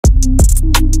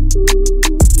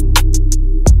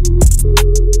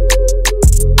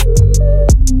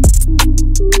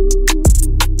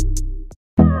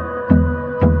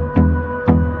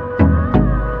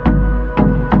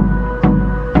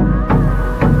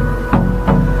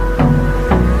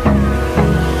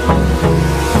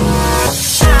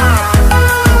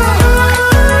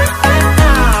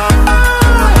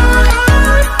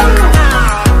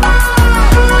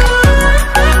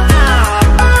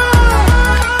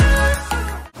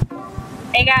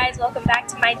guys, welcome back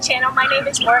to my channel. My name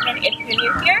is Morgan if you're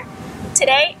new here.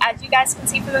 Today, as you guys can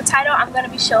see from the title, I'm going to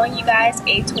be showing you guys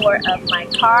a tour of my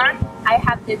car. I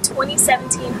have the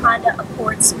 2017 Honda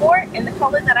Accord Sport, and the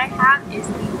color that I have is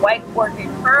the white orchid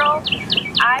pearl.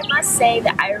 I must say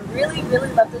that I really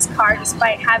love this car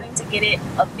despite having to get it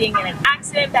of being in an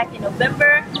accident back in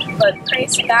November. But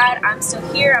praise to God, I'm still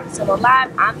here, I'm still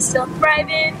alive, I'm still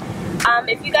thriving.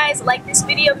 If you guys like this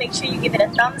video, make sure you give it a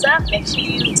thumbs up, make sure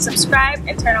you subscribe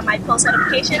and turn on my post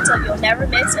notifications so you'll never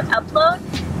miss an upload.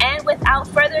 And without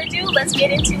further ado, let's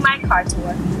get into my car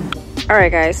tour.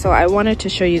 Alright guys, so I wanted to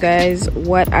show you guys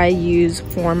what I use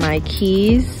for my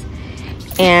keys.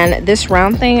 And this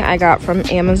round thing I got from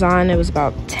Amazon. It was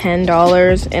about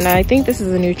 $10, and I think this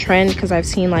is a new trend because I've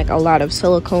seen like a lot of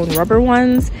silicone rubber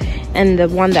ones, and the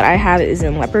one that I have is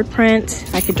in leopard print.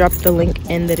 I could drop the link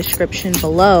in the description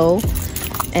below.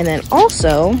 And then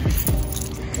also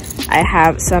I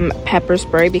have some pepper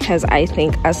spray because I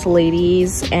think us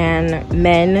ladies and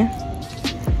men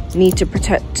need to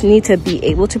be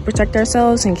able to protect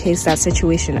ourselves in case that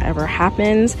situation ever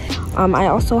happens. I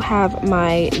also have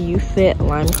my YouFit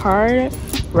Lime card.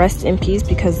 Rest in peace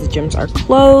because the gyms are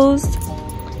closed.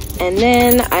 And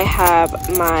then I have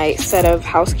my set of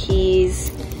house keys,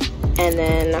 and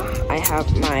then I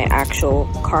have my actual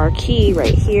car key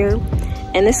right here.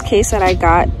 And this case that I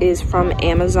got is from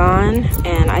Amazon,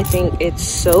 and I think it's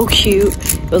so cute.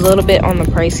 It was a little bit on the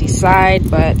pricey side,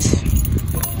 but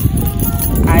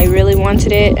I really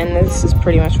wanted it, and this is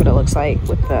pretty much what it looks like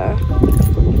with the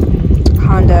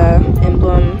Honda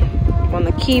emblem on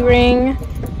the key ring,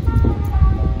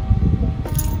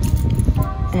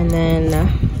 and then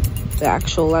the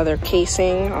actual leather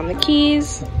casing on the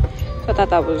keys. So I thought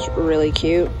that was really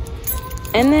cute.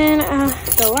 And then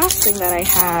the last thing that I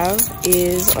have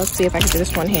is, let's see if I can do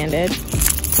this one-handed.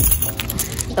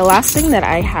 The last thing that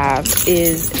I have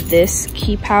is this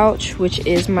key pouch, which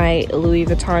is my Louis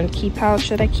Vuitton key pouch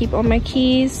that I keep on my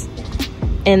keys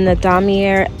in the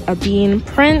damier ebene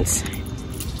print.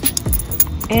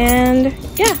 And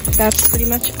yeah, that's pretty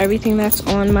much everything that's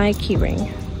on my key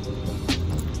ring.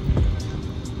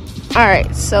 All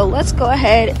right, so let's go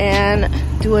ahead and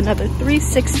do another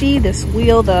 360. This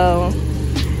wheel though,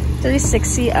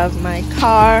 360 of my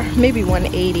car, maybe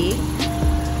 180.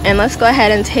 And let's go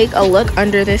ahead and take a look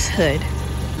under this hood.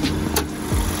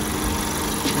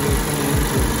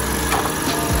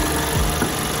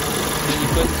 You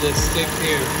put the stick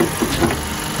here.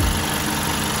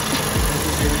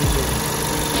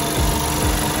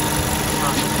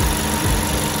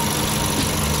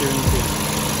 Steering wheel.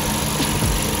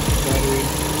 Battery.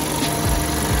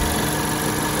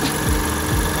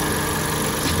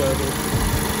 Starter.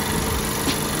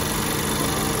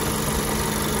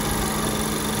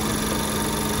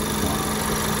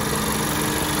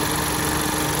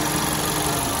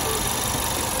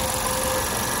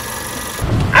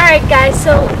 Alright guys,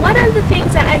 so one of the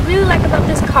things that I really like about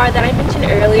this car that I mentioned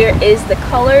earlier is the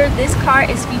color. This car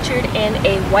is featured in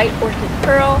a white orchid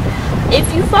pearl. If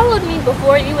you followed me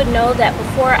before, you would know that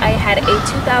before I had a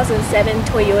 2007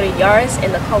 Toyota Yaris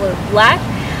in the color black,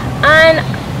 and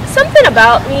something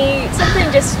about me,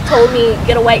 something just told me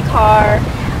get a white car.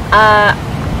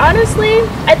 Honestly,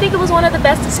 I think it was one of the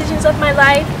best decisions of my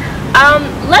life.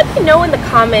 Let me know in the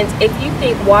comments if you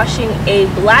think washing a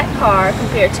black car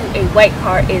compared to a white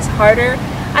car is harder.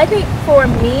 I think for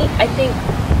me, I think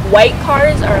white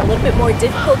cars are a little bit more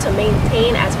difficult to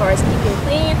maintain as far as keeping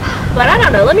clean. But I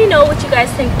don't know, let me know what you guys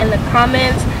think in the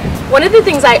comments. One of the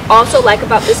things I also like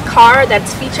about this car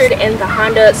that's featured in the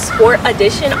Honda Sport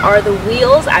Edition are the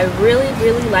wheels. I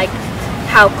really like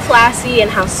how classy and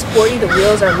how sporty the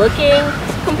wheels are looking.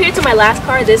 Compared to my last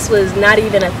car, this was not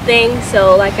even a thing.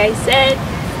 So like I said,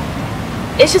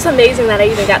 it's just amazing that I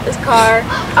even got this car.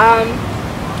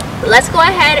 Let's go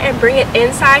ahead and bring it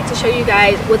inside to show you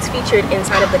guys what's featured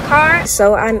inside of the car.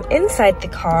 So I'm inside the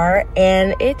car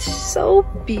and it's so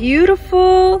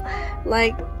beautiful.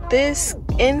 Like, this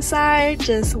inside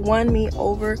just won me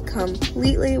over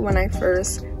completely when I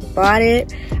first bought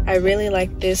it. I really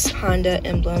like this Honda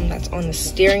emblem that's on the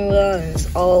steering wheel, and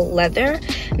it's all leather.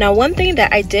 Now, one thing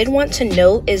that I did want to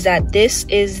note is that this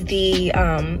is the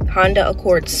Honda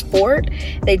Accord Sport.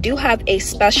 They do have a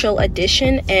special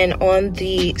edition, and on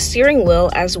the steering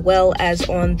wheel as well as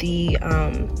on the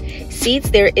seats,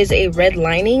 there is a red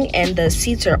lining, and the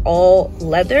seats are all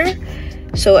leather.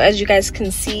 So as you guys can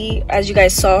see, as you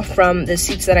guys saw from the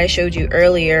seats that I showed you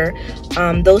earlier,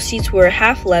 those seats were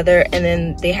half leather, and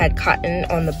then they had cotton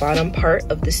on the bottom part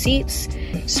of the seats.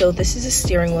 So this is a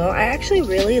steering wheel. I actually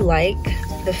really like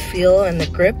the feel and the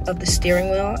grip of the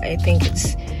steering wheel. I think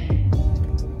it's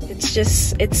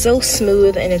it's so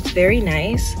smooth and it's very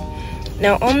nice.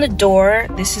 Now on the door,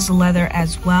 this is leather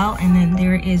as well, and then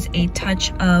there is a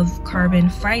touch of carbon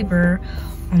fiber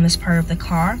on this part of the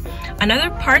car. Another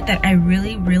part that I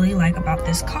really like about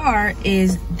this car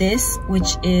is this,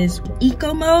 which is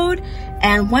eco mode.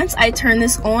 And once I turn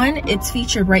this on, it's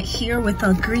featured right here with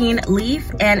a green leaf,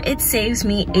 and it saves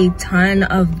me a ton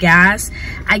of gas.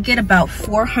 I get about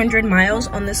 400 miles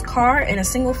on this car in a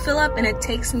single fill up, and it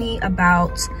takes me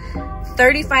about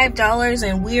 $35,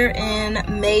 and we're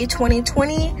in May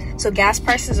 2020, so gas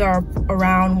prices are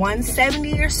around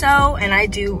 $170 or so, and I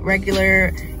do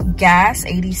regular gas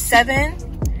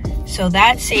 87, so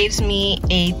that saves me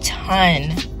a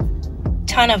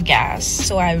ton of gas.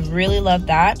 So I really love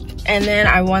that. And then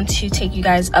I want to take you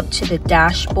guys up to the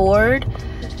dashboard,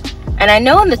 and I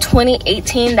know in the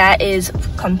 2018 that is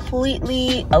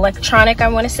completely electronic. I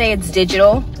want to say it's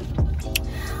digital,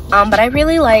 but I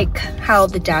really like how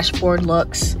the dashboard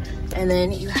looks. And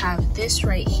then you have this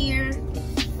right here,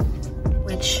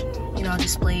 which, you know,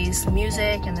 displays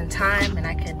music and then time, and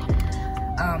I could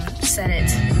set it,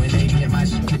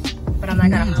 but I'm not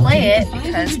gonna play it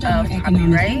because of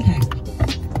copyright.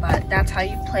 But that's how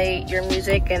you play your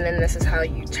music, and then this is how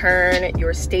you turn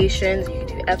your stations. You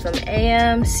can do FM,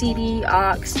 AM, CD,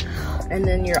 aux, and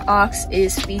then your aux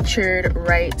is featured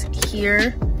right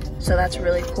here, so that's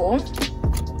really cool.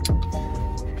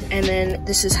 And then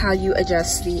this is how you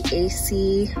adjust the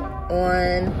AC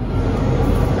on,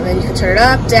 and then you can turn it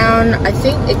up, down. I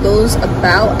think it goes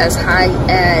about as high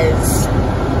as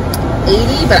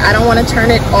 80, but I don't want to turn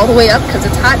it all the way up because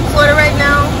it's hot in Florida right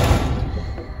now.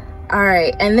 All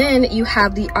right, and then you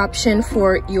have the option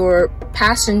for your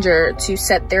passenger to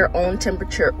set their own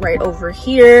temperature right over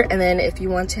here, and then if you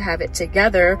want to have it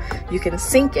together, you can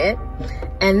sync it.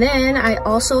 And then I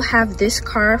also have this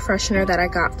car freshener that I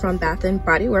got from Bath &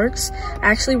 Body Works. I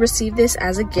actually received this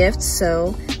as a gift,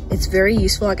 so it's very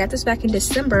useful. I got this back in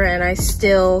December and I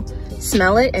still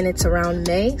smell it, and it's around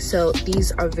May, so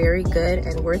these are very good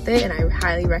and worth it, and I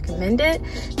highly recommend it.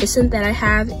 The scent that I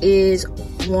have is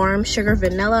warm sugar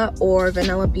vanilla or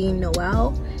vanilla bean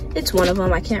Noel. It's one of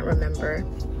them, I can't remember.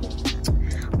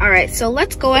 All right, so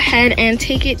let's go ahead and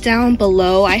take it down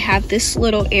below. I have this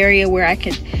little area where I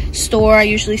could store, I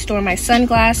usually store my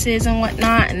sunglasses and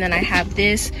whatnot, and then I have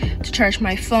this to charge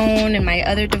my phone and my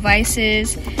other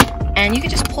devices. And you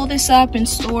can just pull this up and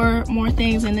store more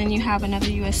things, and then you have another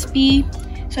USB.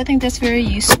 So I think that's very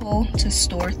useful to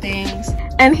store things.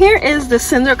 And here is the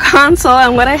center console,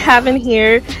 and what I have in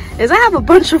here is I have a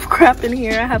bunch of crap in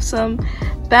here. I have some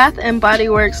Bath & Body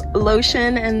Works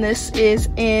lotion, and this is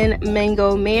in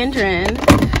Mango Mandarin.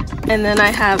 And then I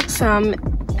have some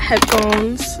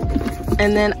headphones,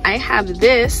 and then I have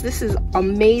this is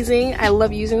amazing. I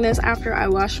love using this after I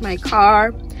wash my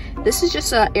car. This is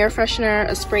just an air freshener,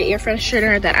 a spray air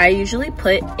freshener that I usually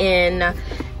put in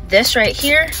this right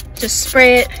here. Just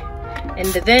spray it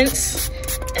in the vents,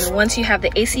 and once you have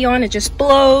the AC on, it just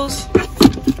blows.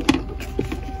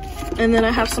 And then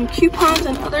I have some coupons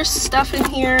and other stuff in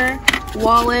here,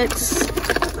 wallets,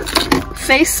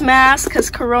 face mask,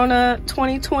 because Corona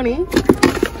 2020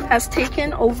 has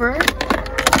taken over.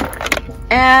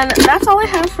 And that's all I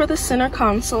have for the center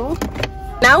console.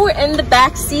 Now we're in the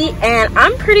back seat, and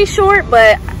I'm pretty short,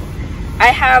 but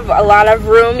I have a lot of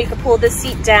room. You can pull this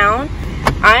seat down.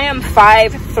 I am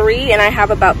 5'3", and I have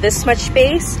about this much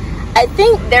space. I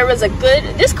think there was a good,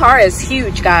 this car is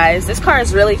huge, guys. This car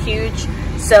is really huge.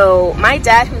 So my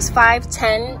dad, who's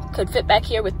 5'10", could fit back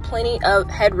here with plenty of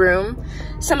headroom.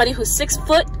 Somebody who's 6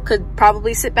 foot could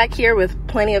probably sit back here with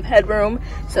plenty of headroom.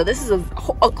 So this is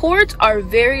Accords are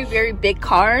very, very big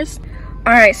cars.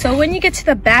 All right, so when you get to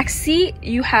the back seat,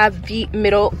 you have the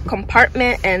middle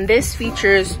compartment, and this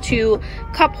features 2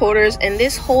 cup holders, and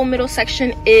this whole middle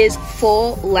section is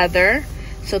full leather.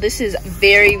 So this is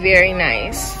very, very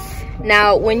nice.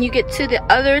 Now, when you get to the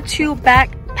other 2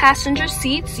 back passenger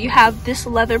seats, you have this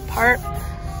leather part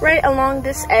right along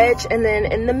this edge, and then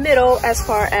in the middle, as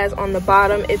far as on the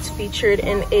bottom, it's featured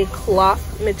in a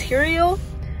cloth material.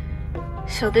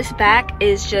 So this back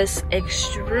is just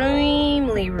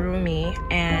extremely roomy,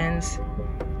 and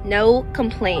no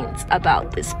complaints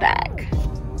about this bag.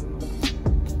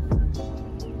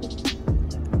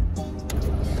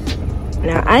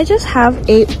 Now I just have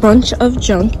a bunch of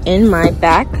junk in my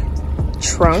back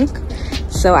trunk.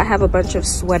 So I have a bunch of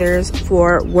sweaters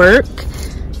for work,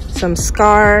 some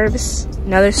scarves,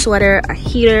 another sweater, a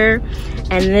heater,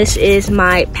 and this is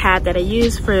my pad that I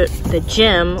use for the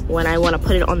gym when I want to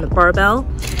put it on the barbell.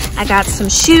 I got some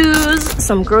shoes,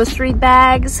 some grocery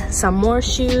bags, some more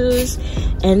shoes,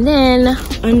 and then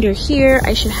under here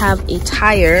I should have a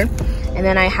tire. And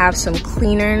then I have some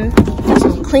cleaning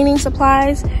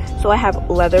supplies. So I have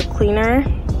leather cleaner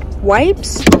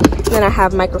wipes, and then I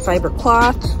have microfiber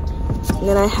cloth, and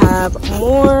then I have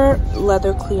more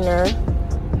leather cleaner.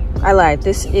 I lied,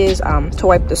 this is to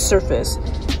wipe the surface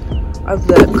of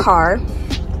the car.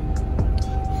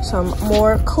 Some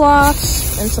more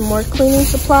cloths and some more cleaning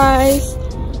supplies,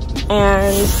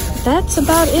 and that's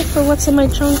about it for what's in my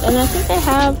trunk. And I think I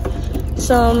have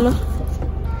some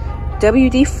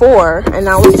WD-4, and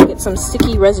now let's get some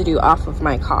sticky residue off of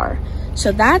my car.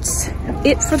 So that's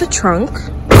it for the trunk.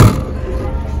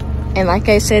 And like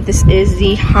I said, this is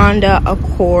the Honda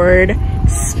Accord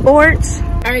Sport.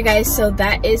 Alright guys, so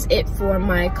that is it for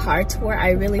my car tour.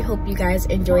 I really hope you guys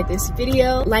enjoyed this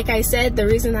video. Like I said, the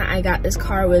reason that I got this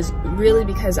car was really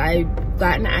because I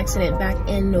got in an accident back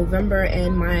in November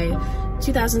and my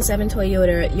 2007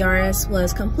 Toyota Yaris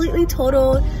was completely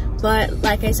totaled. But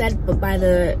like I said, by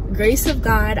the grace of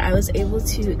God, I was able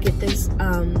to get this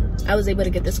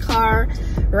car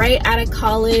right out of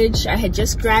college. I had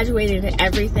just graduated and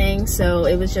everything, so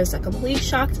it was just a complete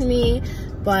shock to me.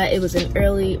 But it was an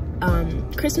early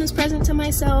Christmas present to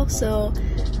myself, so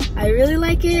I really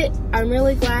like it. I'm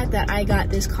really glad that I got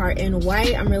this car in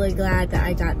white. I'm really glad that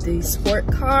I got the sport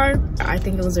car. I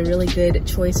think it was a really good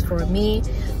choice for me.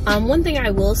 One thing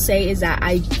I will say is that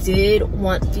I did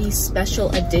want the special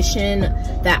edition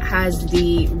that has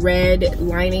the red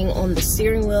lining on the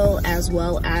steering wheel, as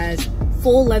well as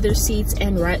full leather seats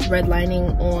and red lining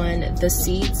on the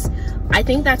seats. I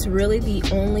think that's really the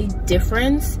only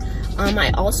difference.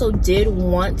 I also did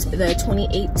want the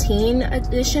 2018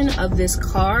 edition of this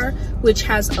car, which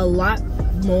has a lot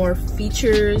more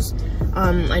features.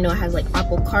 I know it has like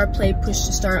Apple CarPlay, push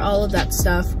to start, all of that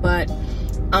stuff, but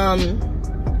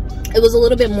it was a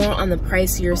little bit more on the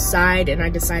pricier side, and I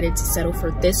decided to settle for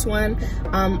this one.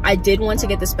 I did want to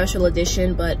get the special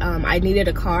edition, but I needed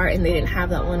a car and they didn't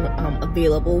have that one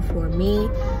available for me.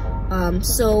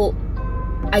 So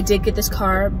I did get this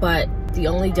car, but the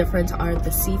only difference are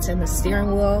the seats and the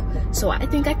steering wheel. So I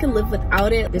think I can live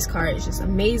without it. This car is just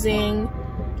amazing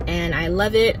and I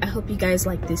love it. I hope you guys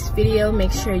like this video.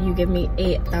 Make sure you give me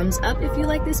a thumbs up if you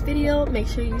like this video. Make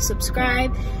sure you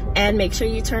subscribe and make sure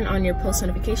you turn on your post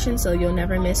notifications so you'll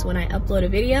never miss when I upload a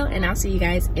video. And I'll see you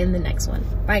guys in the next one.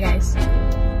 Bye guys.